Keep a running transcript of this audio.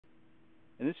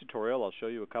In this tutorial, I'll show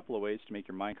you a couple of ways to make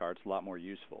your minecarts a lot more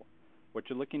useful. What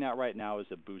you're looking at right now is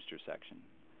a booster section.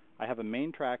 I have a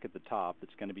main track at the top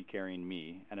that's going to be carrying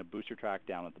me, and a booster track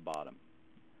down at the bottom.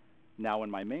 Now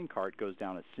when my main cart goes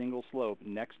down a single slope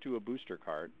next to a booster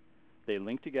cart, they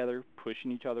link together,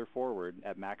 pushing each other forward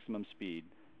at maximum speed,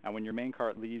 and when your main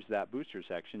cart leaves that booster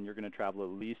section, you're going to travel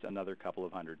at least another couple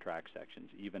of hundred track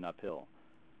sections, even uphill.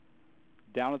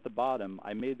 Down at the bottom,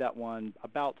 I made that one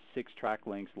about 6 track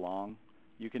lengths long.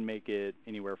 You can make it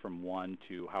anywhere from 1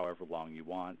 to however long you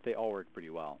want. They all work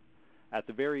pretty well. At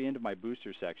the very end of my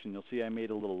booster section, you'll see I made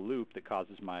a little loop that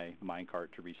causes my minecart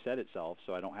to reset itself,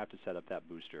 so I don't have to set up that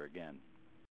booster again.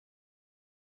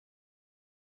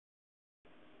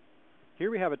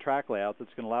 Here we have a track layout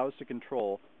that's going to allow us to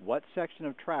control what section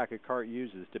of track a cart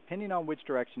uses depending on which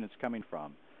direction it's coming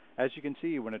from. As you can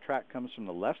see, when a track comes from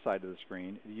the left side of the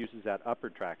screen, it uses that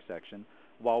upper track section,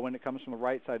 while when it comes from the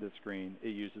right side of the screen, it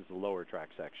uses the lower track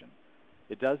section.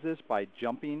 It does this by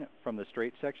jumping from the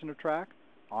straight section of track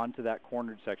onto that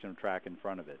cornered section of track in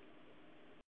front of it.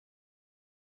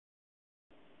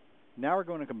 Now we're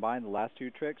going to combine the last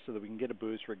 2 tricks so that we can get a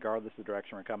boost regardless of the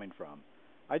direction we're coming from.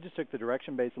 I just took the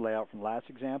direction-based layout from the last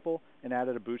example and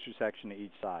added a booster section to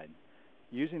each side.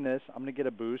 Using this, I'm going to get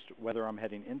a boost whether I'm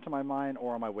heading into my mine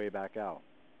or on my way back out.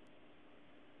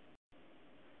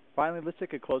 Finally, let's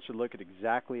take a closer look at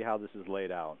exactly how this is laid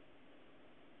out.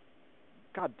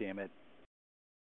 God damn it.